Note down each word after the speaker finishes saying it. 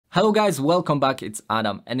Hello guys, welcome back, it's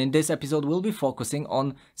Adam, and in this episode we'll be focusing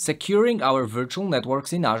on securing our virtual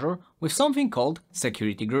networks in Azure with something called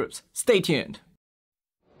security groups. Stay tuned!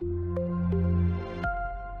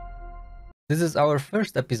 This is our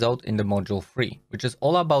first episode in the module 3, which is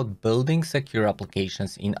all about building secure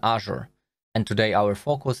applications in Azure. And today our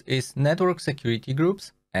focus is network security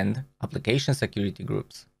groups and application security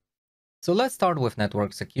groups. So let's start with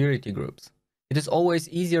network security groups. It is always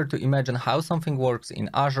easier to imagine how something works in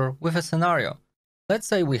Azure with a scenario. Let's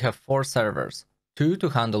say we have 4 servers, 2 to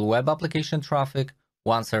handle web application traffic,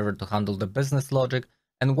 1 server to handle the business logic,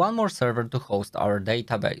 and 1 more server to host our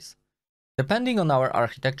database. Depending on our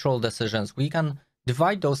architectural decisions, we can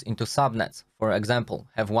divide those into subnets. For example,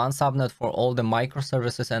 have 1 subnet for all the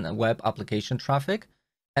microservices and web application traffic,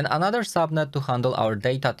 and another subnet to handle our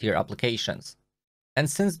data tier applications. And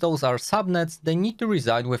since those are subnets, they need to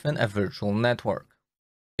reside within a virtual network.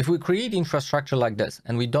 If we create infrastructure like this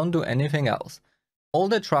and we don't do anything else, all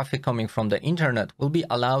the traffic coming from the internet will be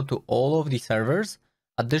allowed to all of the servers.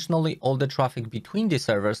 Additionally, all the traffic between the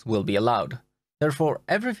servers will be allowed. Therefore,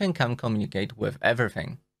 everything can communicate with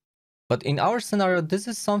everything. But in our scenario, this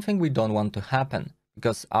is something we don't want to happen,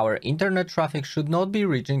 because our internet traffic should not be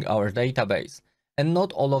reaching our database, and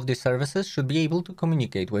not all of the services should be able to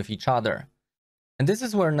communicate with each other. And this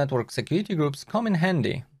is where network security groups come in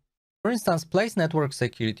handy. For instance, place network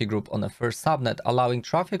security group on the first subnet, allowing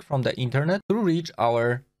traffic from the internet to reach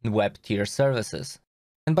our web tier services.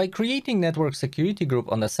 And by creating network security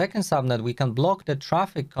group on the second subnet, we can block the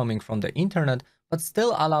traffic coming from the internet, but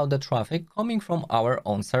still allow the traffic coming from our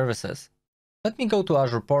own services. Let me go to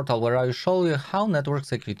Azure portal where I will show you how network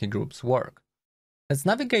security groups work. Let's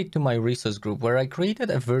navigate to my resource group where I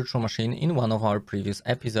created a virtual machine in one of our previous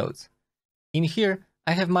episodes. In here,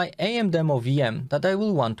 I have my AM demo VM that I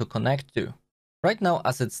will want to connect to. Right now,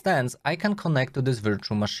 as it stands, I can connect to this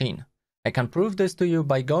virtual machine. I can prove this to you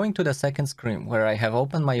by going to the second screen where I have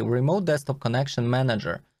opened my remote desktop connection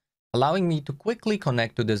manager, allowing me to quickly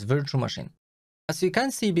connect to this virtual machine. As you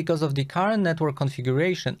can see, because of the current network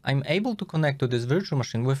configuration, I'm able to connect to this virtual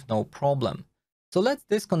machine with no problem. So let's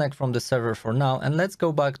disconnect from the server for now and let's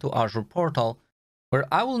go back to Azure portal, where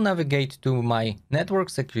I will navigate to my network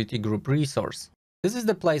security group resource. This is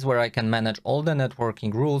the place where I can manage all the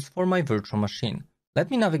networking rules for my virtual machine. Let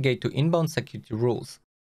me navigate to inbound security rules.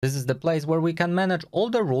 This is the place where we can manage all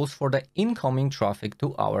the rules for the incoming traffic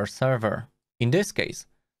to our server. In this case,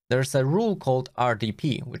 there's a rule called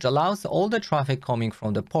RDP, which allows all the traffic coming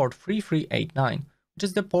from the port 3389, which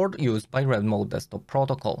is the port used by Remote Desktop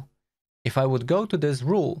Protocol. If I would go to this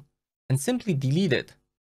rule and simply delete it,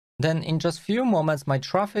 then in just few moments my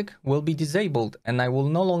traffic will be disabled and I will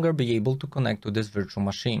no longer be able to connect to this virtual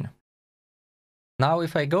machine. Now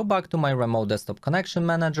if I go back to my remote desktop connection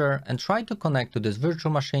manager and try to connect to this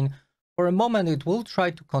virtual machine, for a moment it will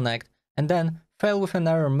try to connect and then fail with an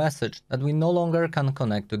error message that we no longer can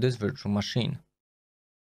connect to this virtual machine.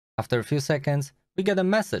 After a few seconds, we get a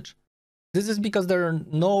message. This is because there are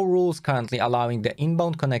no rules currently allowing the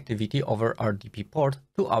inbound connectivity over RDP port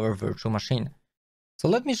to our virtual machine. So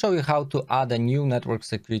let me show you how to add a new network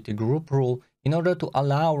security group rule in order to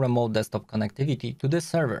allow remote desktop connectivity to this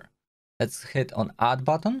server. Let's hit on Add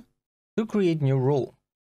button to create new rule.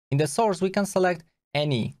 In the source, we can select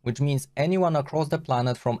any, which means anyone across the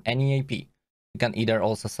planet from any IP. We can either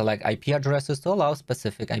also select IP addresses to allow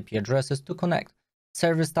specific IP addresses to connect.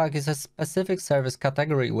 Service tag is a specific service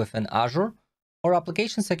category within Azure, or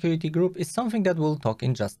application security group is something that we'll talk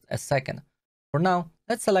in just a second. For now,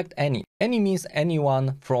 let's select any. Any means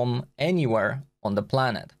anyone from anywhere on the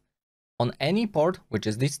planet. On any port, which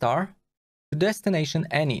is the star, to destination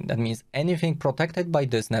any, that means anything protected by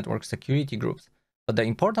this network security groups. But the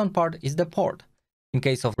important part is the port. In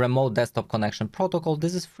case of remote desktop connection protocol,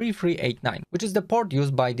 this is 3389, which is the port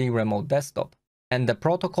used by the remote desktop. And the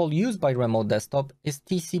protocol used by remote desktop is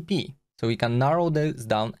TCP. So we can narrow this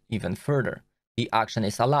down even further. The action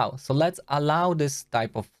is allow. So let's allow this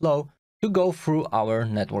type of flow to go through our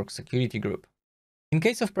network security group. In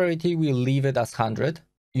case of priority, we'll leave it as 100.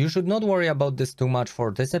 You should not worry about this too much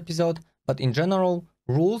for this episode, but in general,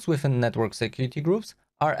 rules within network security groups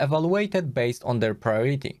are evaluated based on their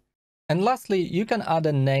priority. And lastly, you can add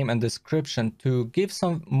a name and description to give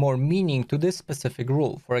some more meaning to this specific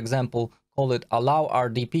rule. For example, call it allow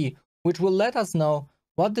RDP, which will let us know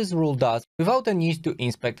what this rule does without the need to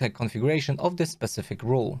inspect the configuration of this specific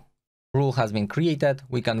rule. Rule has been created.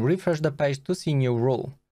 We can refresh the page to see new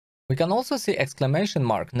rule. We can also see exclamation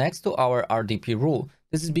mark next to our RDP rule.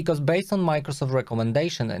 This is because based on Microsoft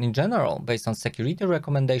recommendation and in general based on security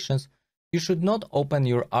recommendations, you should not open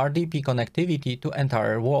your RDP connectivity to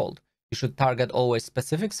entire world. You should target always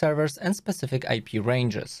specific servers and specific IP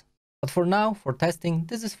ranges. But for now, for testing,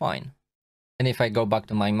 this is fine. And if I go back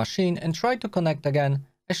to my machine and try to connect again,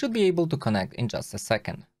 I should be able to connect in just a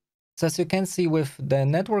second. So as you can see, with the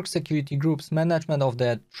network security groups, management of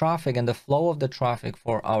the traffic and the flow of the traffic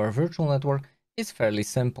for our virtual network is fairly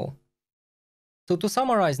simple. So to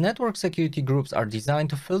summarize, network security groups are designed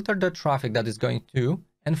to filter the traffic that is going to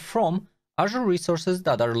and from Azure resources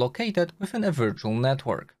that are located within a virtual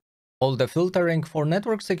network. All the filtering for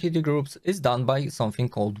network security groups is done by something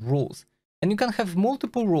called rules. And you can have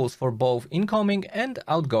multiple rules for both incoming and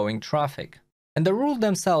outgoing traffic. And the rules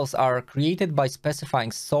themselves are created by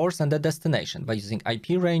specifying source and the destination by using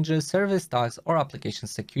IP ranges, service tags, or application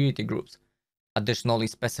security groups. Additionally,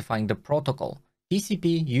 specifying the protocol,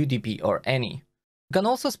 TCP, UDP, or any. You can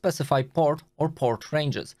also specify port or port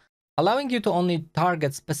ranges, allowing you to only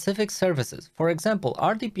target specific services. For example,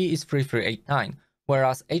 RDP is 3389,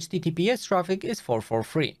 whereas HTTPS traffic is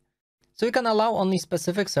 443. So you can allow only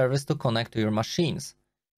specific service to connect to your machines.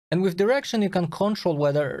 And with direction, you can control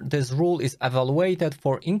whether this rule is evaluated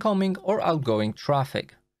for incoming or outgoing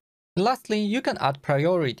traffic. And lastly, you can add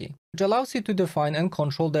priority, which allows you to define and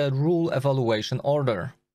control the rule evaluation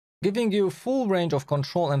order, giving you full range of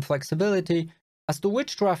control and flexibility as to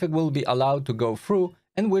which traffic will be allowed to go through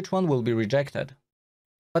and which one will be rejected.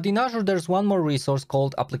 But in Azure, there's one more resource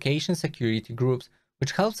called Application Security Groups,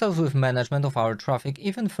 which helps us with management of our traffic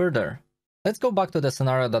even further. Let's go back to the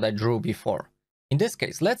scenario that I drew before. In this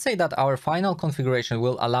case, let's say that our final configuration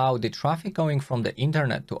will allow the traffic going from the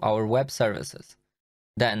internet to our web services.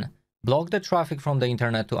 Then, block the traffic from the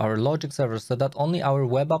internet to our logic servers so that only our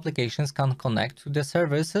web applications can connect to the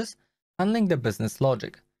services handling the business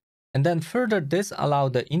logic. And then further disallow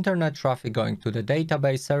the internet traffic going to the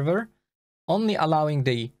database server, only allowing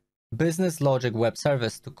the business logic web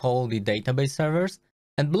service to call the database servers,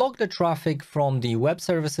 and block the traffic from the web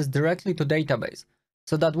services directly to database,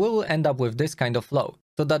 so that we will end up with this kind of flow,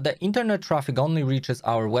 so that the internet traffic only reaches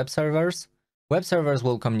our web servers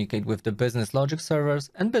will communicate with the business logic servers,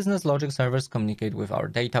 and business logic servers communicate with our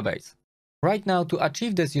database. Right now, to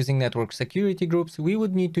achieve this using network security groups, we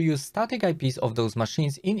would need to use static IPs of those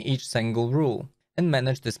machines in each single rule, and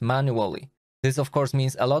manage this manually. This of course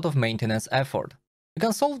means a lot of maintenance effort. You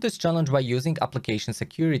can solve this challenge by using application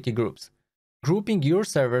security groups, grouping your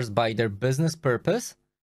servers by their business purpose,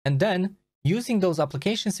 and then using those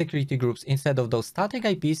application security groups instead of those static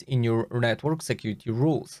IPs in your network security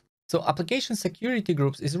rules. So application security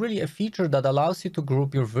groups is really a feature that allows you to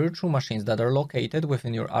group your virtual machines that are located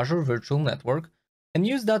within your Azure Virtual Network and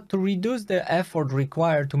use that to reduce the effort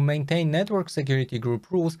required to maintain network security group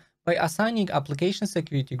rules by assigning application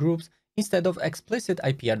security groups instead of explicit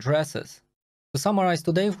IP addresses. To summarize,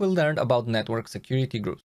 today we learned about network security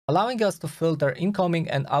groups, allowing us to filter incoming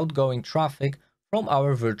and outgoing traffic from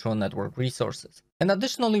our virtual network resources. And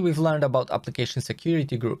additionally, we've learned about application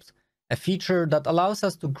security groups, a feature that allows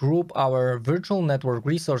us to group our virtual network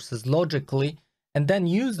resources logically and then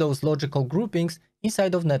use those logical groupings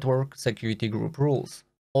inside of network security group rules.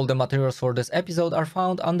 All the materials for this episode are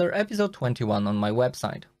found under episode 21 on my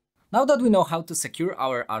website. Now that we know how to secure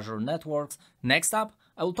our Azure networks, next up,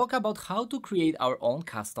 I will talk about how to create our own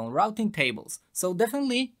custom routing tables, so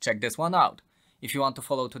definitely check this one out. If you want to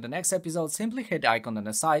follow to the next episode, simply hit the icon on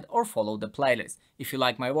the side or follow the playlist. If you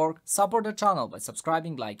like my work, support the channel by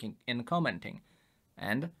subscribing, liking, and commenting.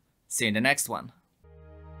 And see you in the next one.